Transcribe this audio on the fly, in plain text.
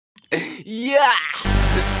Yeah.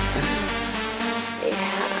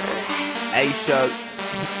 Hey, Shug.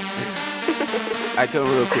 I come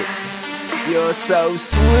real quick. You're so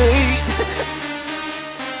sweet.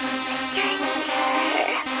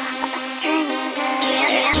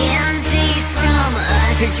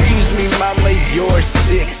 Excuse me, mama, you're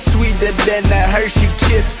sick. Sweeter than a Hershey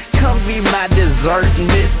kiss. Come be my dessert,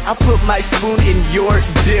 miss. I put my spoon in your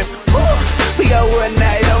dip. Ooh, we got one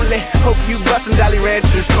night only. Hope you brought some Jolly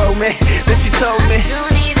Ranchers for me. Then she told me, I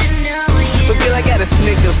don't even know you. but girl, I got a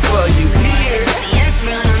Snicker for you. Here. See in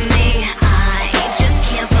front of me, I just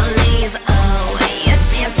can't believe. Oh, you're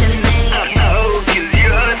tempting me. Oh, 'cause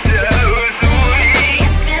you're so sweet.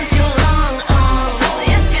 It's been too long.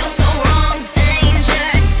 Oh, it feels so wrong. Danger,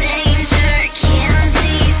 danger.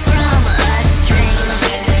 Candy from a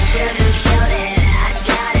stranger. Sugar-coated, I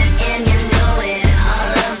got it and you know it.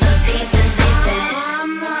 All of the pieces they fit.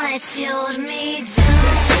 Mama told me to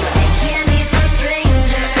take candy from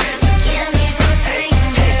strangers. Candy from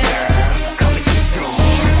strangers.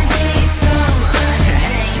 Candy from a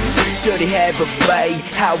stranger. Shorty have a bite,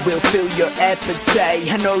 I will fill your appetite.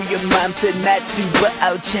 I know your mom said not to, but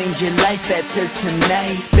I'll change your life after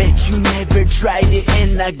tonight. Bet you never tried it,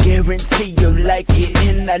 and I guarantee you'll like it.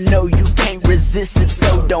 And I know you can't resist it,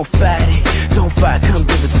 so don't fight it. Don't fight, come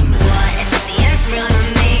give it to me. What's in front of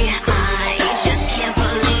me? I just can't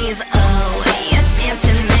believe. Oh, you're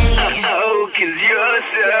tempting me. Oh, 'cause you're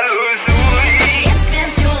so sweet. It's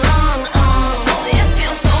been too long. Oh, it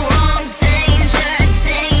feels so wrong. Danger,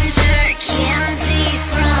 danger. Candy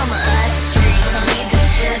from a stranger.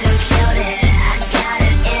 Sugar-coated, I got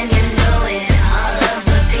it and you know it. All of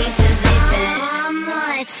the pieces they fit. Mama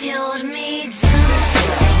told me to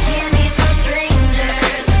take candy from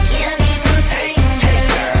strangers. Candy from strangers. Candy from a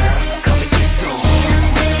stranger. Come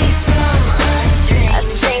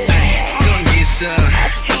get some.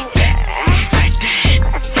 Like that.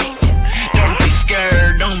 Don't be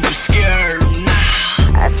scared, don't be scared. Nah.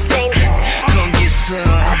 Come get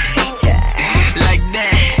some. Like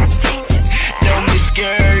that. Don't be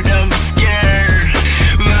scared, don't be scared.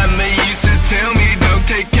 Mama used to tell me don't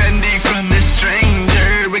take candy from a stranger.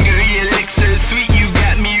 But girl, your lips so sweet, you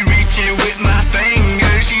got me reaching with my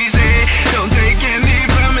finger. She said don't take candy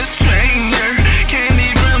from a stranger. Candy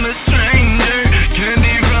from a stranger.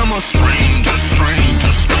 Candy from a stranger.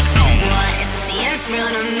 Stranger. What's in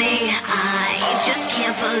front of me? I just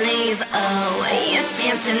can't believe. Oh, you're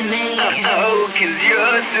tempting me. Oh, 'cause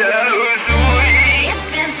you're so sweet. It's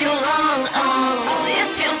been too long. Oh, it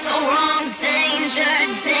feels so wrong. Danger,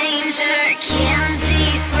 danger. Candy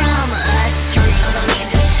from a stranger.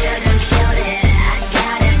 Sugar-coated, I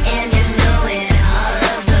got it and you know it. All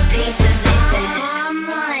of the pieces they fit.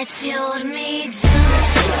 Mama told me to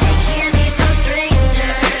take candy from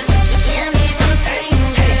strangers. Candy from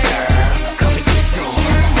strangers.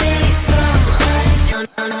 Candy from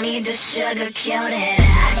a no need to sugar-coat it.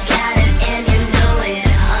 I got it and you know it.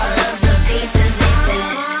 All of the pieces they fit.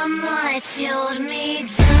 Mama told me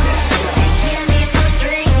to take candy from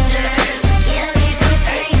strangers. Candy from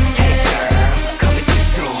strangers.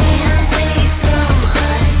 Candy from a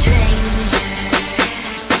stranger.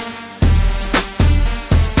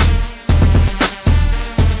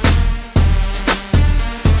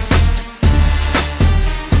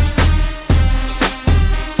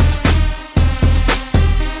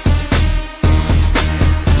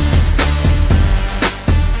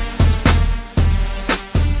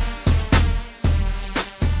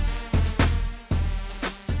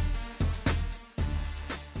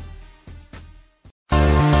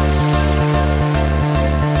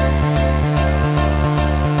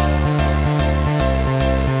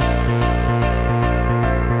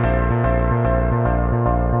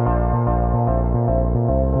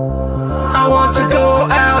 I want to go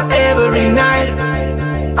out every night.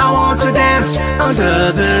 I want to dance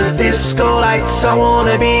under the disco lights. I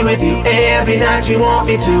wanna be with you every night you want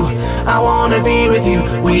me to. I wanna be with you,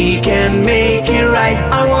 we can make it right.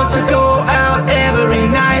 I want to go out every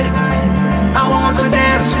night. I want to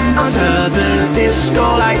dance under the disco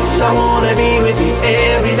lights. I wanna be with you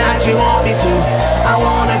every night you want me to. I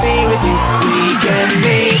wanna be with you, we can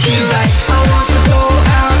make it right. I want to go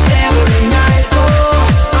out every night. Oh,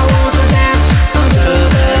 I want to dance under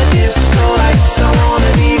the disco lights. I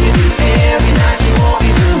wanna be with you every night you want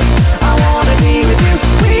me to. I wanna be with you,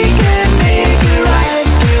 we can make it right.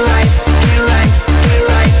 Get right, get right, get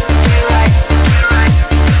right, get right, get right.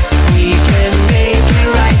 We can make it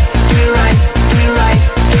right. Get right, get right,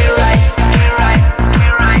 get right, get right,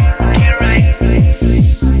 get right, get right.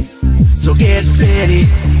 So get ready.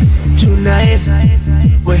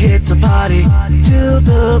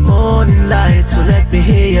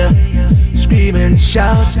 ya scream and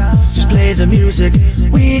shout. Just play the music,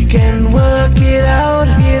 we can work it out.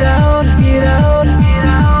 Get out, get out, get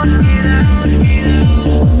out, get out, get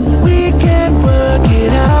out. We can work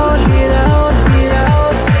it out. Get out, get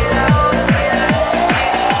out, get out, get out.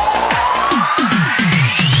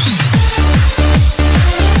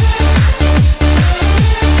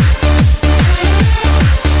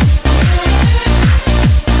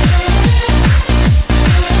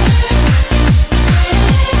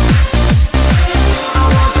 I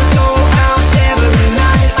want to go out every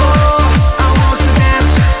night. Oh, I want to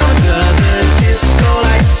dance under the disco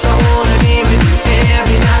lights. I wanna be with you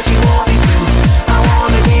every night you want me to. I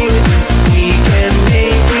wanna be with you, we can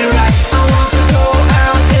make it right. I want to go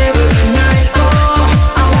out every night. Oh,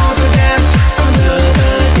 I want to dance under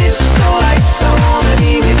the disco lights. I wanna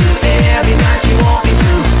be with you every night you want me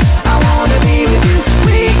to. I wanna be with you,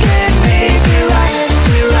 we can make it right.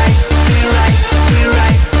 We're right, we're right, we're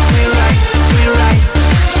right, we're right, we're right.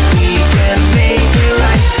 We can make it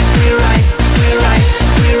right. We're right, we're right,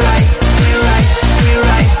 we're right, we're right, we're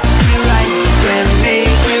right, we're right. We can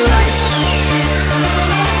make it right.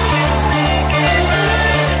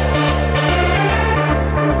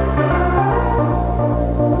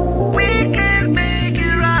 We can make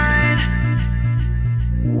it right.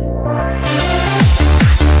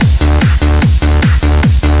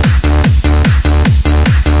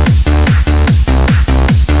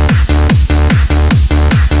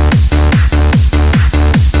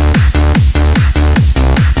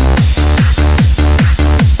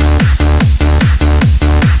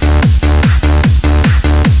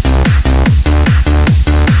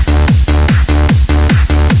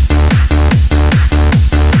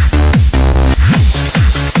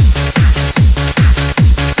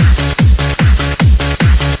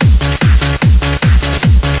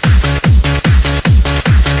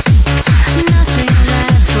 Nothing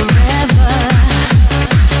lasts forever.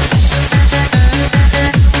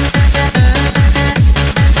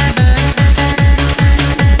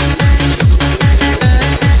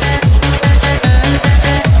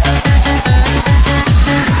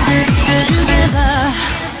 Together.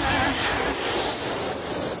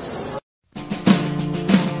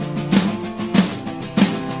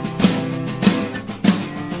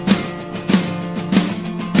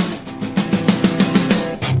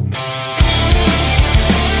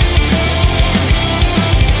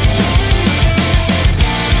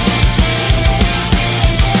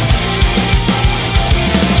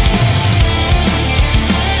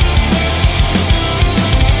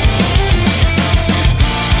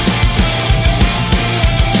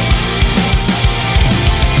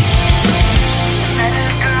 Met a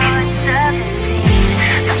girl at 17,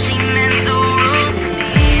 thought she meant the world to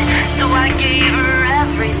me, so I gave her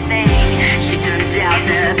everything. She turned out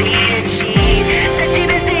to be a cheat. Said she'd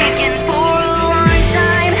been thinking for a long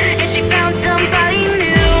time, and she found somebody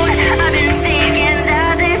new. I've been thinking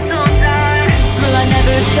that this whole time. Well, I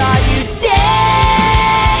never thought you'd stay.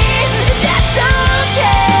 That's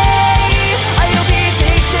okay. I hope he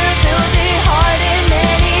takes her, fills it hard, and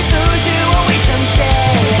then he throws you away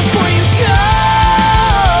someday. Before you go,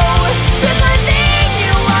 there's one thing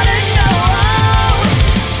you wanna know.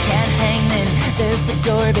 Can't hang then, there's the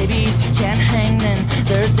door, baby. Can't hang then,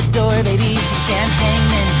 there's the door, baby. Can't hang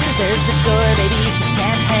then, there's the door, baby.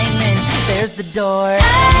 Can't hang then, there's the door.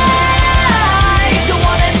 I don't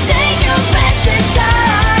wanna take your precious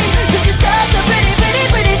time, 'cause you're such a pretty, pretty,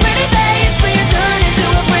 pretty, pretty face, but you turn into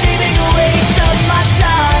a pretty big waste of my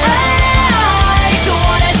time. I don't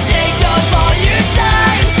wanna take up all your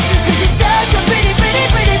time, 'cause you're such a pretty, pretty,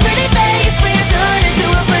 pretty, pretty face, but you turn into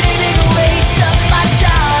a pretty big waste of my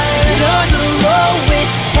time. You're the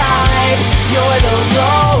lowest tide, you're the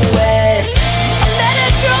lowest. I met a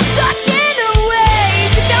girl talking away,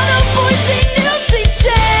 she found a boy she knew she'd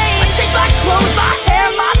change.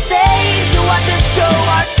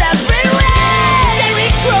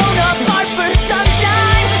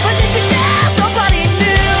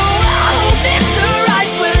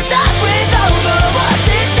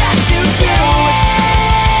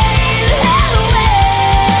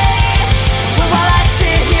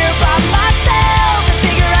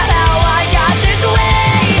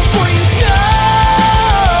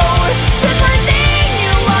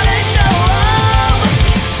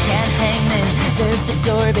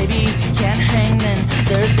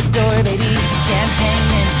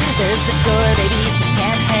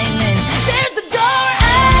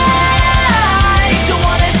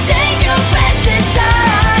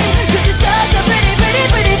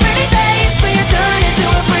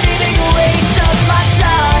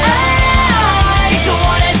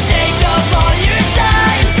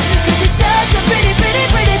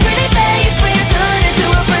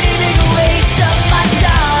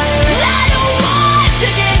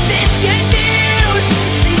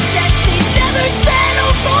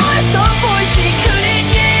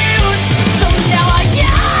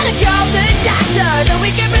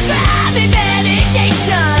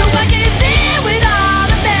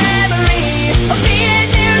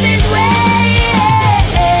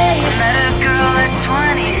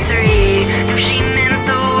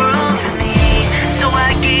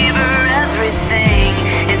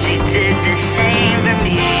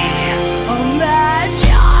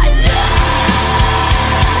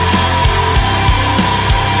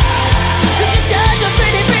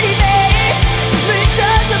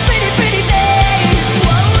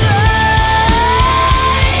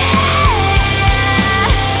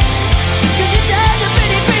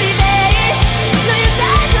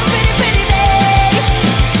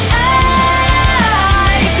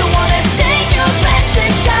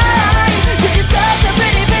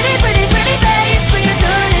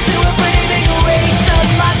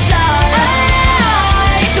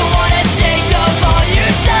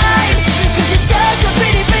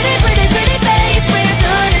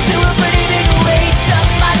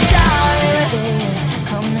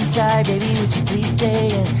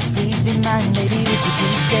 time, baby, would you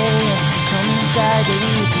please stay? And come inside, baby,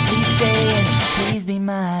 would you please stay? And please be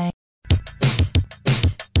mine.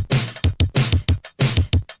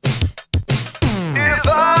 If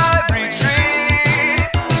I retreat,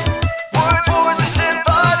 words, wars, and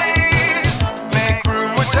symphonies make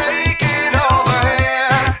room, we're taking over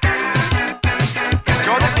here.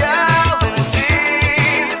 Georgia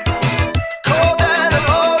Galantine, cold and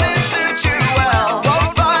alone, it suits you well.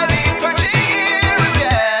 Won't find me perching here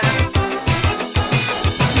again.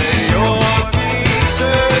 May your feet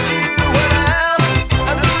serve you well,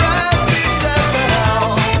 and the rest be sent to hell,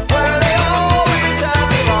 where they always have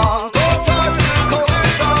belonged. Cold hearts with colder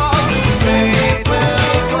songs, fate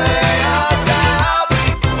will play us out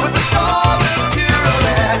with a song of pure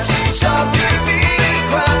romance. Stomp your feet and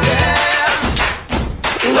clap your hands.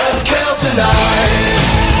 Let's kill tonight,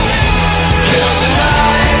 kill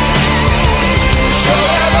tonight. Show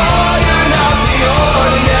them all you're not the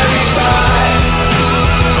ordinary type.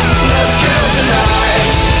 Let's kill tonight,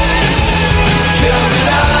 kill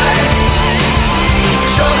tonight.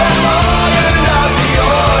 Show them all you're not the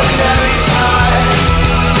ordinary type.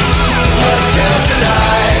 Let's kill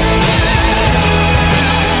tonight.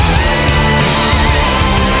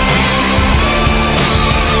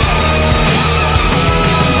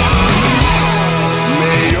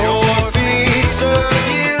 May your feet serve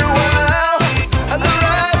you well, and the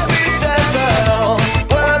rest be sent to hell,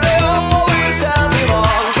 where they always have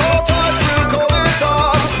belonged. Cold hearts through colder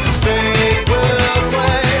songs, fate will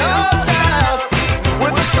play us out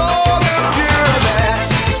with a song of pure romance.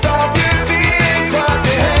 Stomp your feet and clap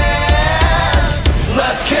your hands.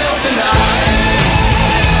 Let's kill tonight,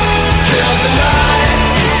 kill tonight.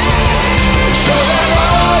 Show them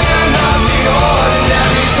all you're not the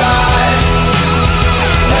ordinary type.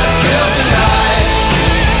 Let's kill tonight,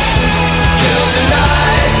 kill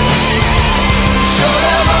tonight. Show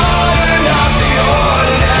them all you're not the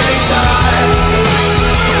ordinary type.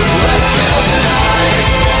 Let's kill tonight,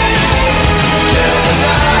 kill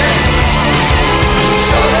tonight.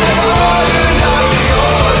 Show them all you're not the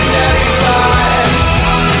ordinary type.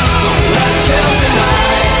 Let's kill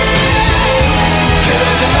tonight, kill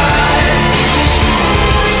tonight.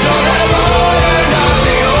 Show them all you're not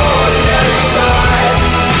the ordinary type.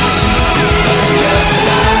 Let's kill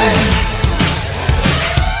tonight.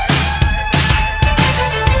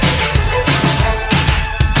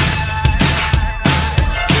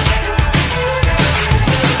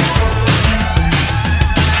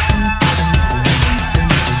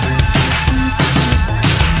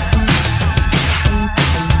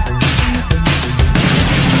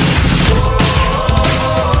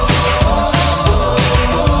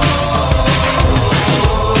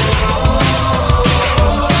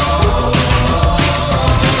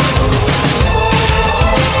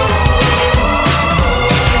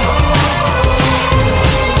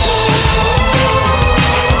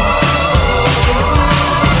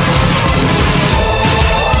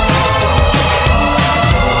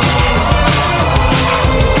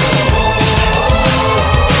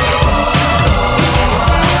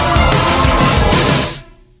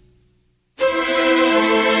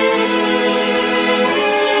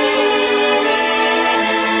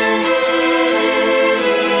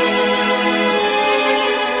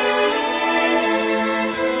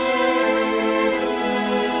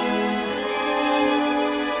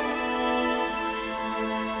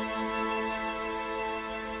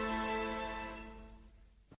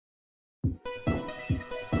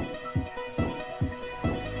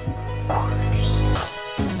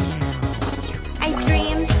 I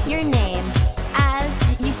scream your name as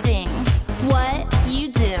you sing what you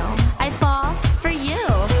do. I fall for you.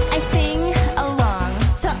 I sing along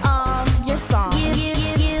to all your songs.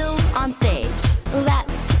 You on stage.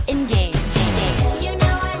 Let's engage. You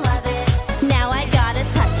know I love it. Now I gotta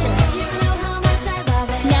touch it. You know how much I love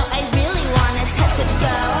it. Now I really wanna touch it.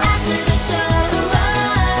 So after the show,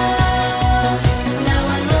 no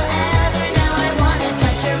one will ever know I wanna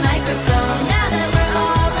touch your microphone. Now that we're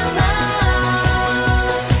all alone,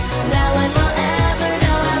 no one will ever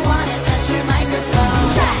know I wanna touch your microphone.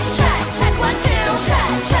 Check, check, check, 1, 2.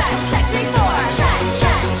 Check, check, check, 3, 4. Check,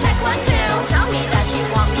 check, check, 1, 2. Tell me that you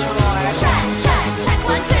want me more. Check, check, check,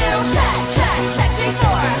 1, 2. Check, check, check, 3,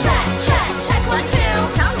 4. Check, check, check, 1, 2.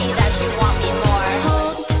 Tell me that you want me more.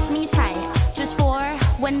 Hold me tight, just for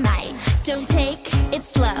one night. Don't take it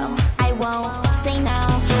slow. I won't say no.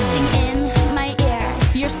 Sing in my ear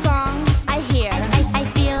your song I hear. I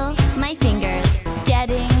feel my fingers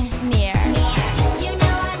getting near. You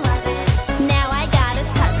know I love it. Now I gotta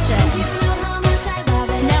touch it. You know how much I love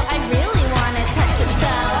it. Now I really wanna touch it.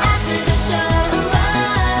 So after the show,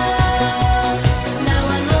 no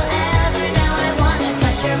one will ever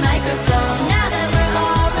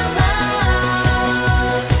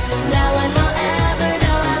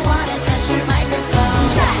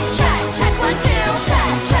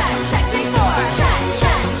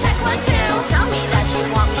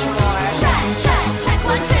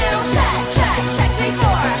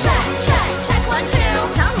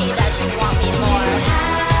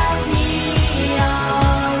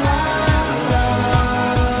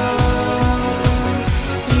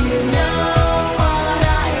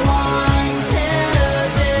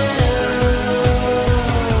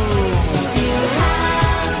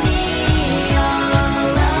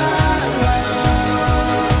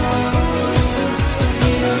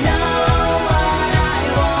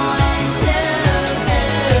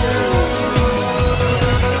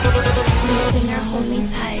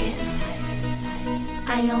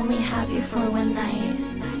have you for one night.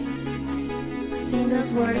 Sing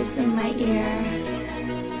those words in my ear,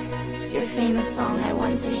 your famous song I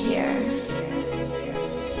want to hear.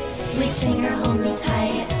 Lead singer, hold me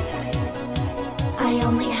tight. I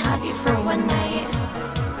only have you for one night.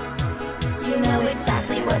 You know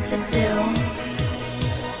exactly what to do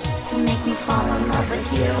to make me fall in love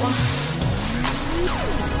with you.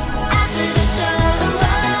 After the show,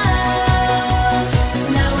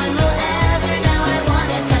 no one will ever know I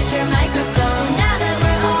wanna touch your microphone. Now that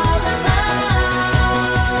we're all alone,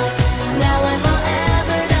 no one will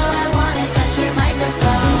ever know I wanna touch your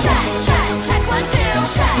microphone. Check, check, check, 1, 2.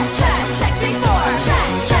 Check, check, check, 3, 4. Check,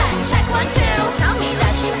 check, check, 1, 2. Tell me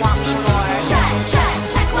that you want me more. Check, check,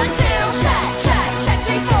 check, 1, 2. Check, check, check,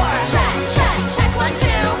 3, 4. Check, check, check, 1,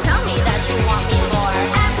 2. Tell me that you want me more.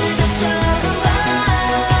 After the show,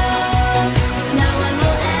 no one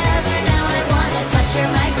will ever know I wanna touch your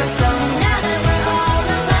microphone. Now that we're all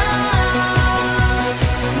alone,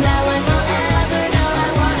 no one will ever know I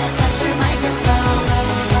wanna touch your microphone.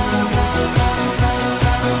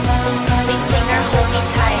 Lead singer, hold me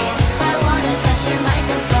tight. I wanna touch your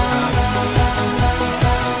microphone.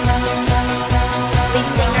 Lead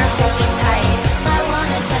singer, hold me tight. I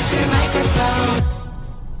wanna touch your microphone.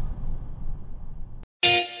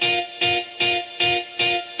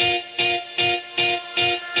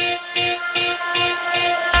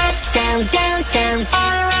 Uptown, downtown,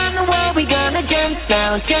 all around the world we gonna jump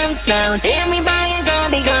now, jump now. Everybody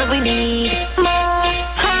gone because we need more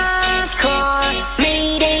hardcore.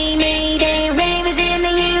 Mayday, mayday, ravers in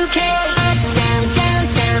the UK. Uptown,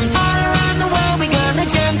 downtown, all around the world we gonna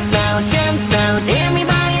jump now, jump now.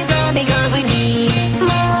 Everybody gone because we need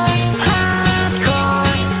more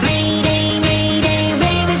hardcore. Mayday, mayday,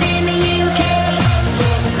 ravers in the UK.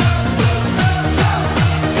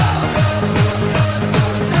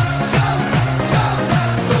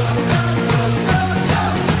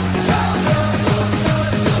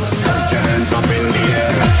 Put your hands up in the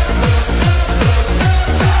air.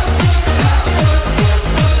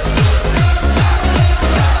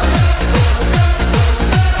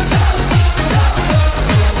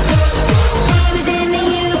 Ravers in the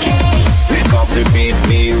UK. Pick up the beat,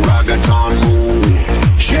 me ragaton move.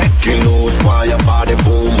 Shake it loose while your body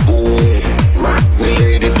boom boom. Rock me,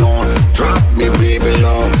 lady, don't drop me, baby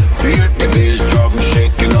love. Feel the bass drum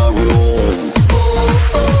shaking the room.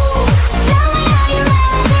 Tell me how you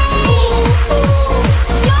ready.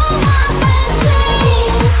 You're my fancy.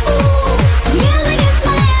 Music is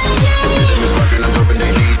my energy. Rhythm is rocking and dropping the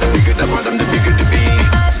heat. The bigger the bottom, the bigger the beat.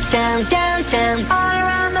 Uptown, downtown, all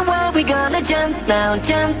around the world we gonna jump now,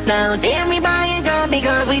 jump now. Everybody gone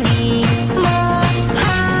because we need more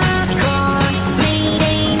hardcore.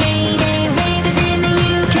 Mayday, mayday, ravers in the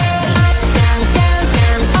UK. Uptown,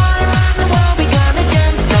 downtown, all around the world we gonna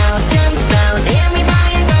jump now, jump now.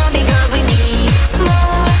 Everybody gone because we need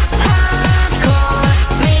more hardcore.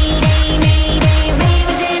 Mayday, mayday,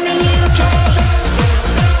 ravers in the UK.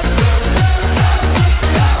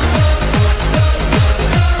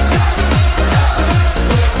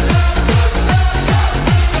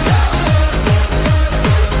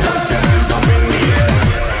 Put your hands up in the air.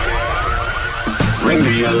 Ring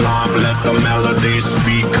the alarm, let the melody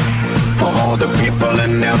speak. For all the people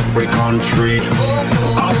in every country.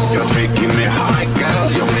 Up, you're taking me high, girl,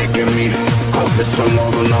 you're making me. Cause Mr.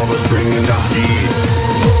 Lover, lover's bringing the heat.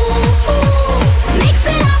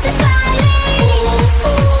 Mixing up the styling.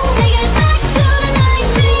 Take it back to the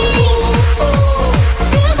 90s.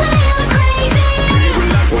 Feels a little crazy. Baby,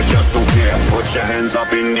 like we just don't care. Put your hands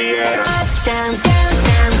up in the air. Uptown,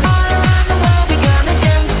 downtown, all around the world we gonna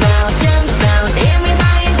jump now, jump now.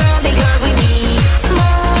 Everybody gone because we need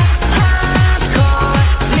more hardcore.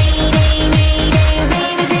 Mayday, mayday,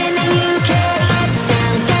 ravers in the UK.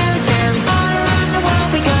 Uptown, downtown, all around the world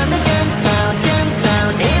we gonna jump now, jump now.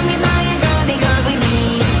 Everybody gone because we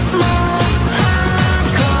need more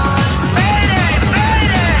hardcore.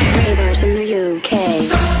 Ravers in the UK.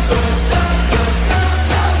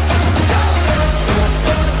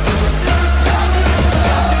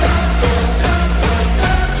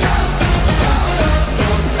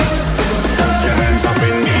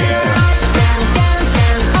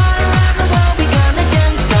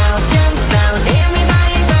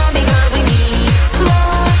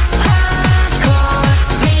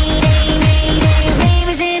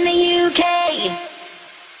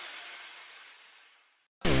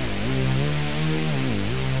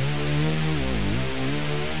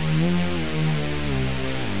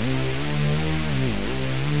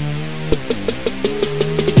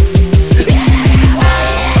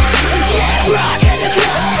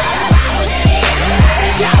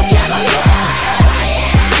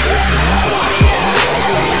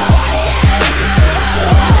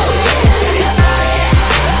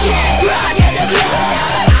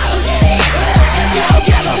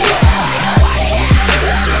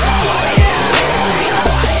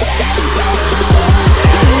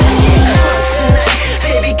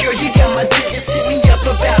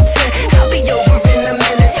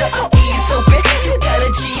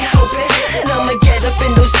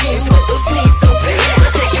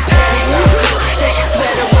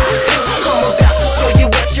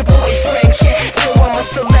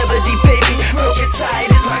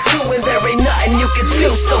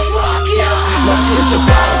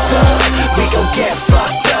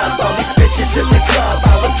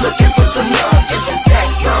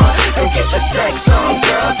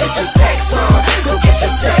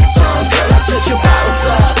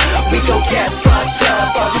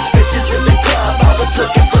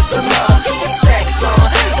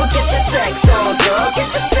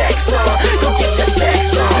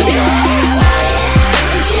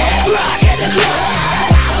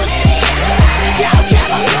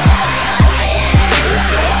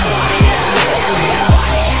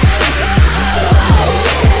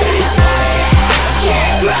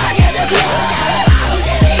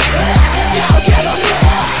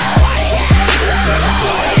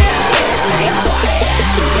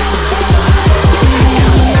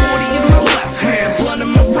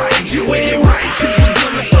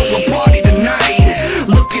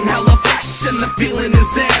 feeling is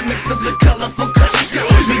sad. Mix up the colorful cushion,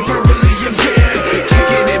 me verbally impaired.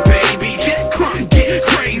 Kicking it, baby, get crunk, get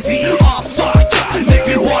crazy. All fucked up, make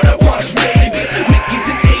me wanna punch babies. Mickey's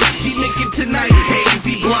an HG, make it tonight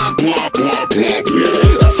hazy. Blah, blah, blah, blah,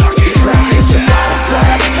 blah. Fucking crazy.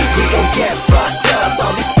 We gon' get fucked up.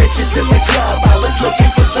 All these bitches in the club, I was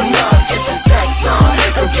looking for some love. Get your sex on,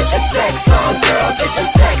 go get your sex on, girl. Get your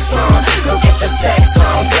sex on, go get your sex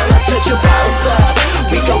on, girl. I turn your bottles up.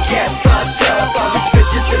 We gon' get fucked up. All these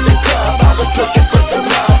bitches in the club, I was looking for some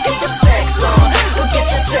love. Get your sex on, go get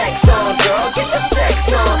your sex on, girl. Get your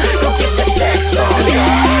sex on, go get your sex on,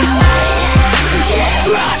 yeah.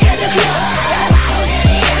 Yeah, rock in the club.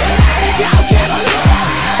 Don't give a fuck.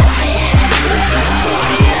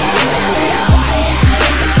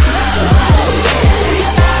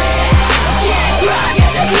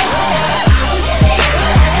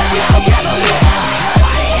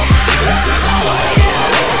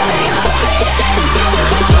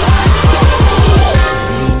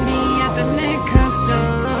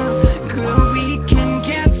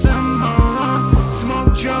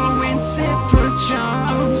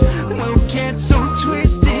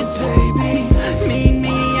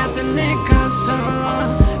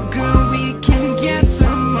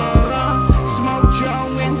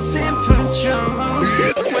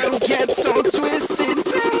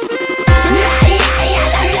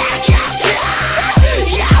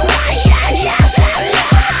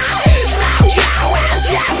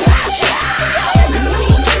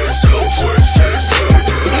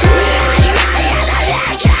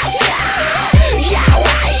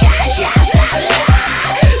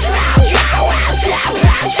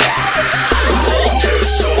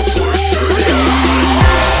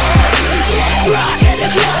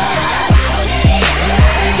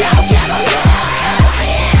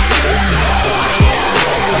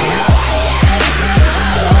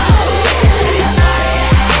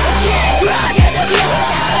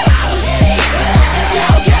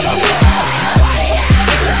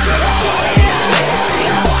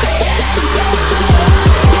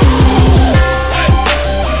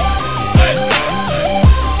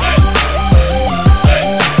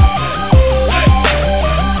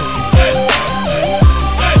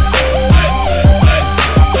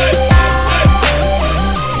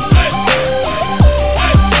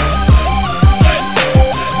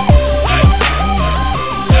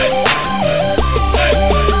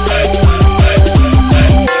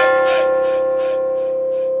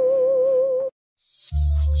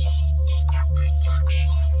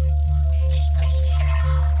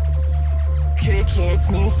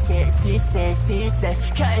 New shit, she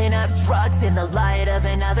says cutting up drugs in the light of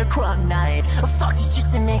another crunk night. Oh fuck, it's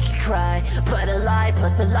just to make you cry. But a lie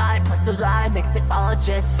plus a lie plus a lie makes it all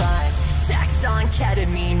just fine. Sex on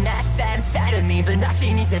ketamine, methamphetamine, but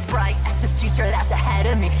nothing is as bright as the future that's ahead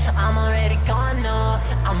of me. I'm already gone though,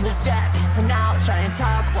 I'm legit pissing out, trying to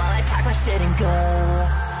talk while I pack my shit and go.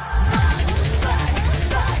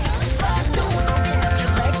 Fuck the world in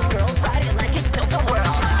your legs, girl, ride it like it's the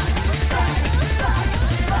world.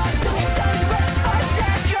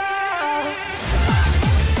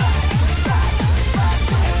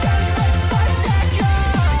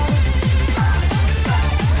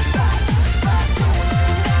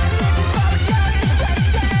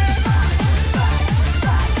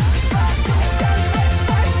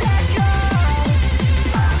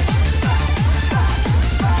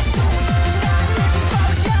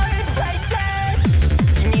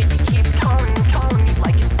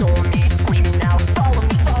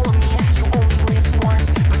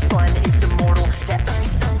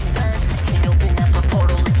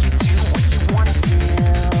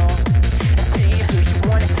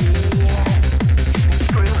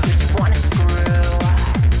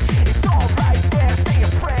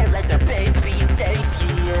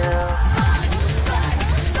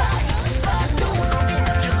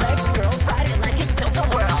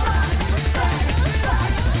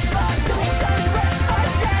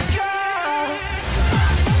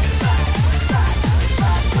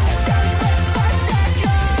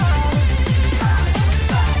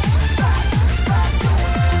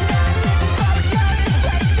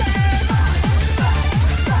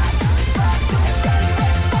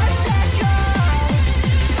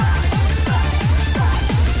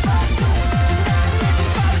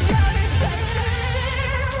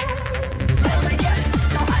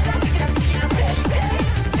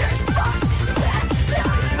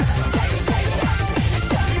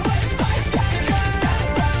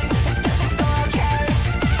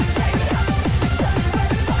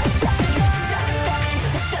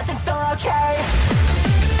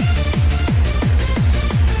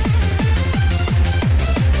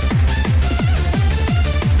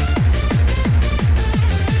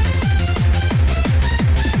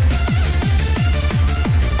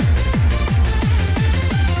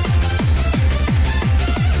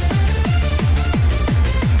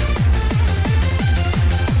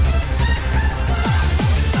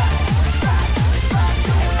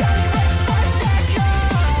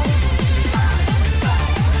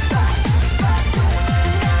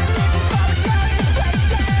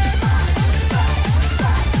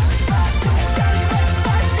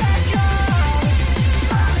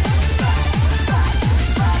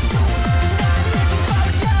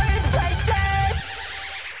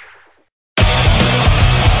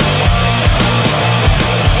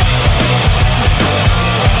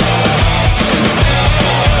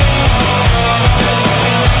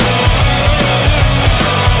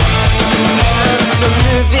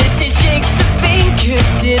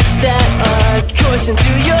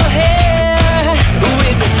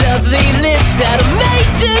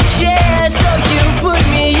 to care, so you put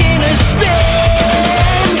me in a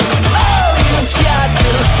spin. Oh, you've got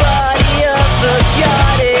the body of a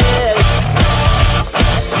goddess.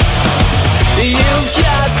 You've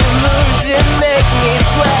got the moves that make me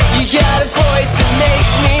sweat. You got a voice that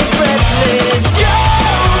makes me breathless.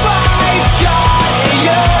 Oh my God,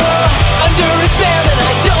 you're under a spell, and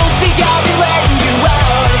I don't think I'll be letting you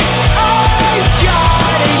out. I've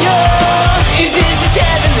got you. If this is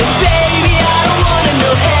heaven, then baby, I don't wanna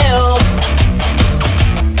know hell.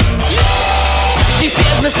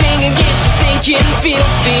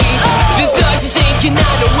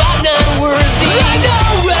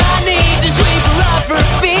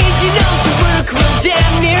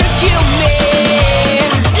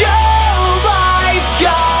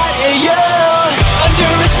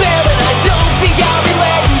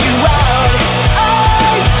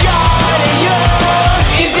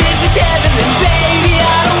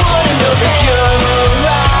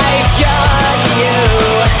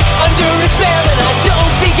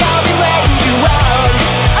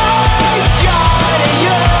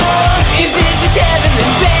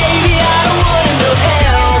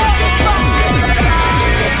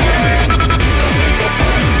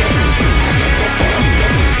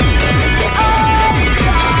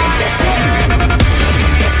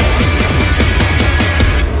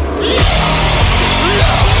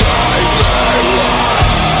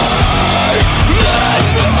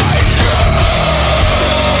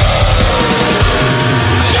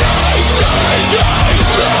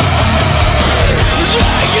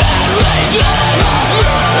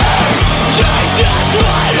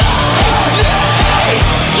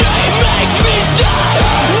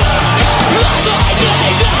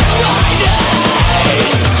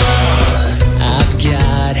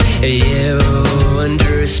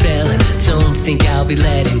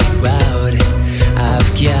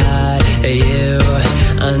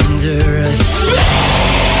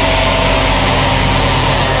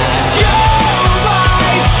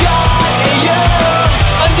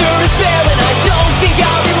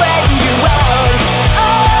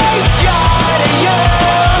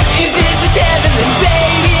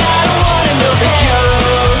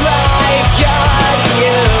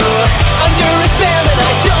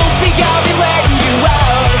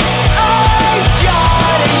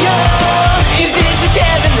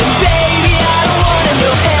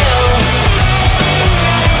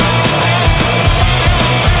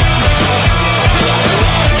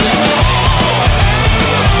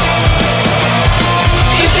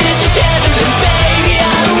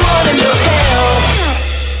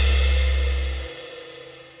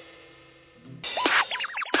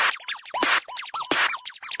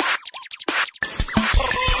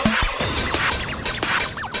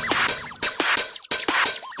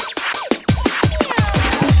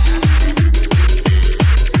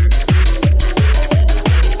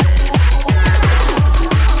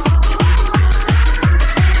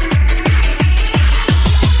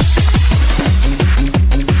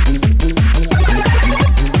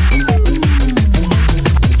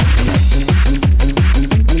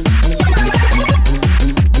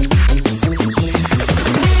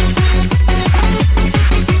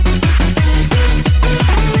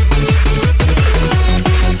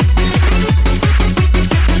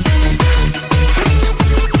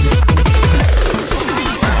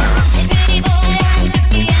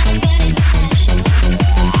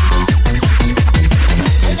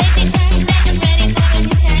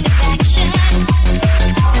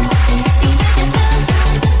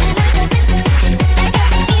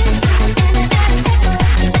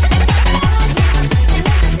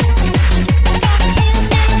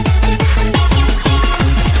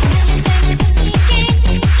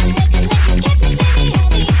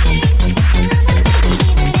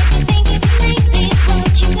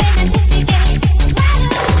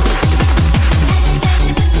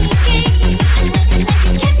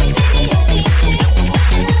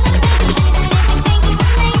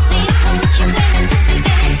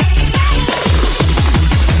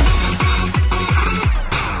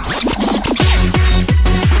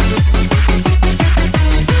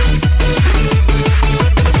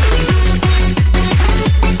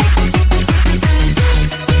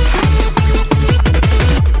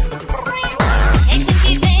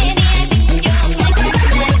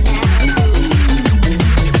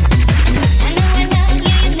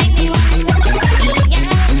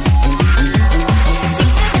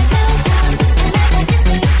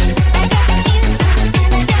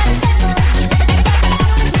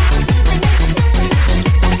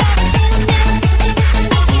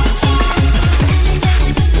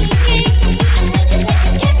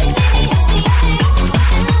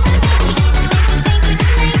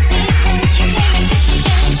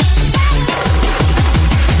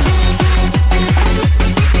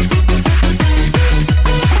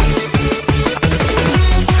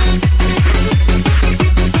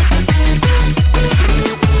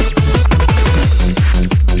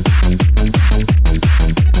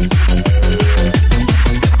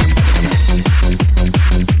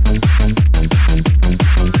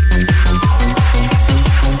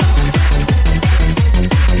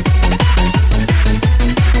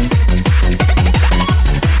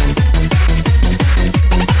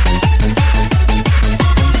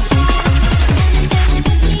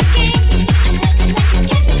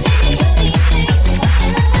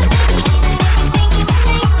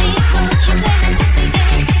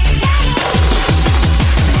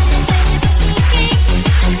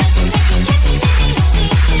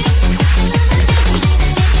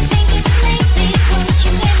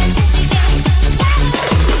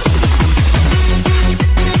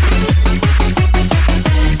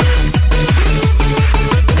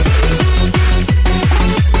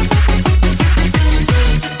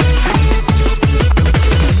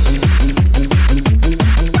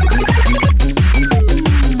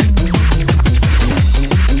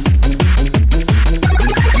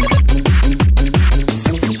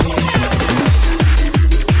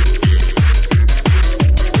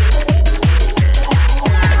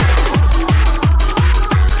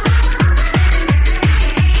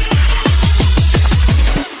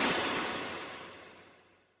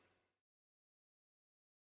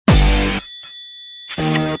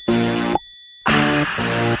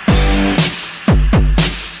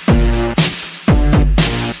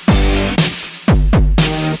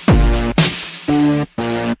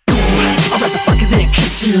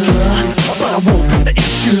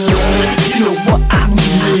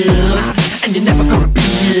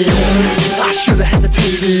 should've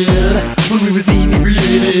hesitated when we was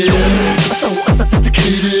inebriated. So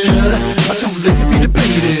unsophisticated, too late to be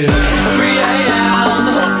debated. 3 a.m.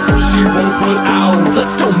 She won't put out.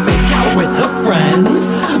 Let's go make out with her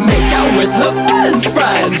friends. Make out with her friends. It's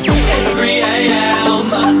 3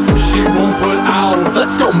 a.m. She won't put out.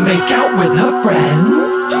 Let's go make out with her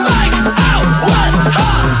friends. Make out with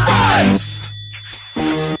her friends.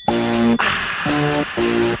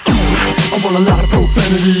 I want a lot of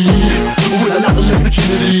profanity with a lot of less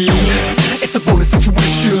virginity. It's a bonus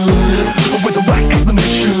situation with a whack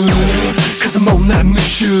explanation. Cause I'm on that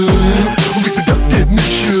mission, reproductive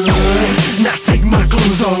mission. Now take my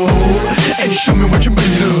clothes off and show me what you're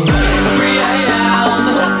made of. 3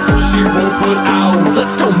 a.m. She won't put out.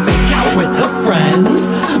 Let's go make out with her friends.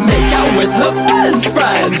 Make out with her friends. It's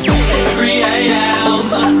 3 a.m.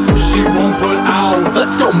 She won't put out.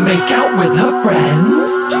 Let's go make out with her friends.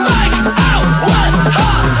 Make out with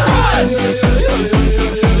her friends.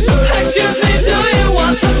 Excuse me, do you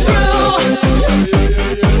want to screw?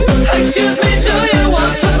 Excuse me, do you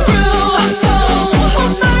want to screw? I'm so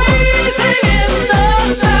amazing in the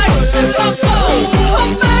sack. I'm so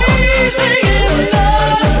amazing in the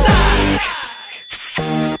sack.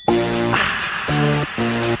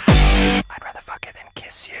 I'd rather fuck you than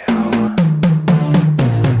kiss you.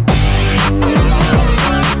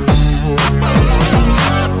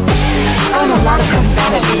 I'm a lot of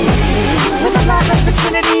profanity with a lot less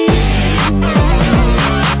virginity.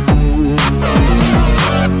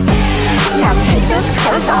 Now take those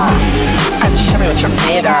clothes off and show me what you're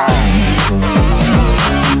made of.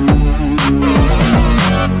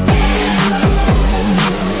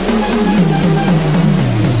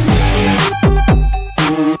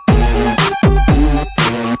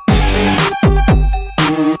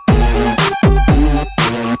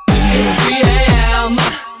 It's 3 a.m.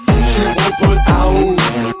 She won't put out.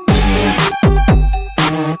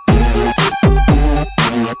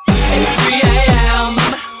 It's 3 a.m.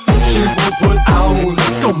 She won't put out.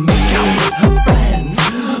 Let's go make out with her friends.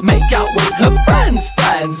 Make out with her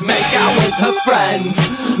friends. Make out with her friends.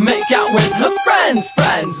 Make out with her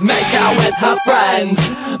friends. Make out with her friends.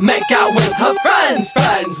 Make out with her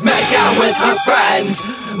friends. Make out with her friends.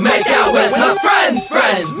 Make out with her friends.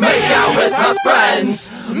 Make out with her friends.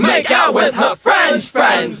 Make out with her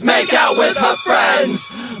friends. Make out with her friends.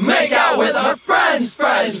 Make out with her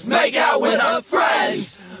friends. Make out with her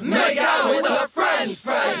friends. Make out with her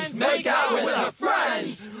friends. Make out with her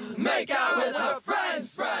friends. Make out with her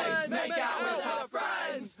friends. Make out with her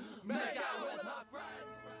friends. Make out with her friends.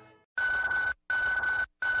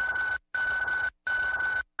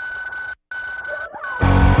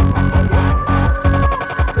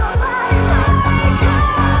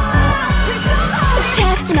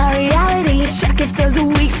 Testing our reality, check if there's a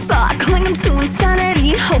weak spot. Clinging to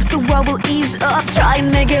insanity in hopes the world will ease up. Try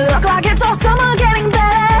and make it look like it's all summer getting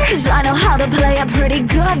better. Cause I know how to play it pretty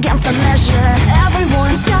good against the measure.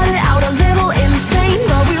 Everyone started out a little insane,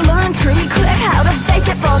 but we learned pretty quick how to fake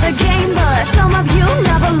it for the game. But some of you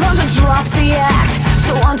never learned to drop the act,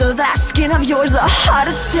 so under that skin of yours a heart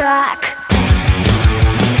attack.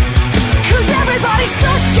 Cause everybody's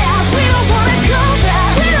so scared, we don't wanna go there.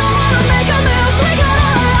 We don't wanna make a move, we got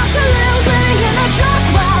all our lives to lose. Living in the dark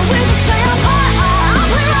while we just play our part.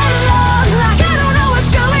 We're all alone, like I don't know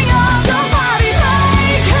what's going on. Somebody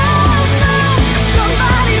make a move.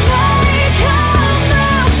 Somebody make a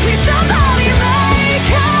move. Please somebody make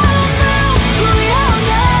a move. We all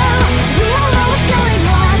know what's going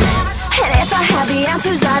on. And if I had the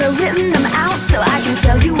answers, I'd have written them out, so I can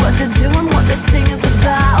tell you what to do and what this thing is about.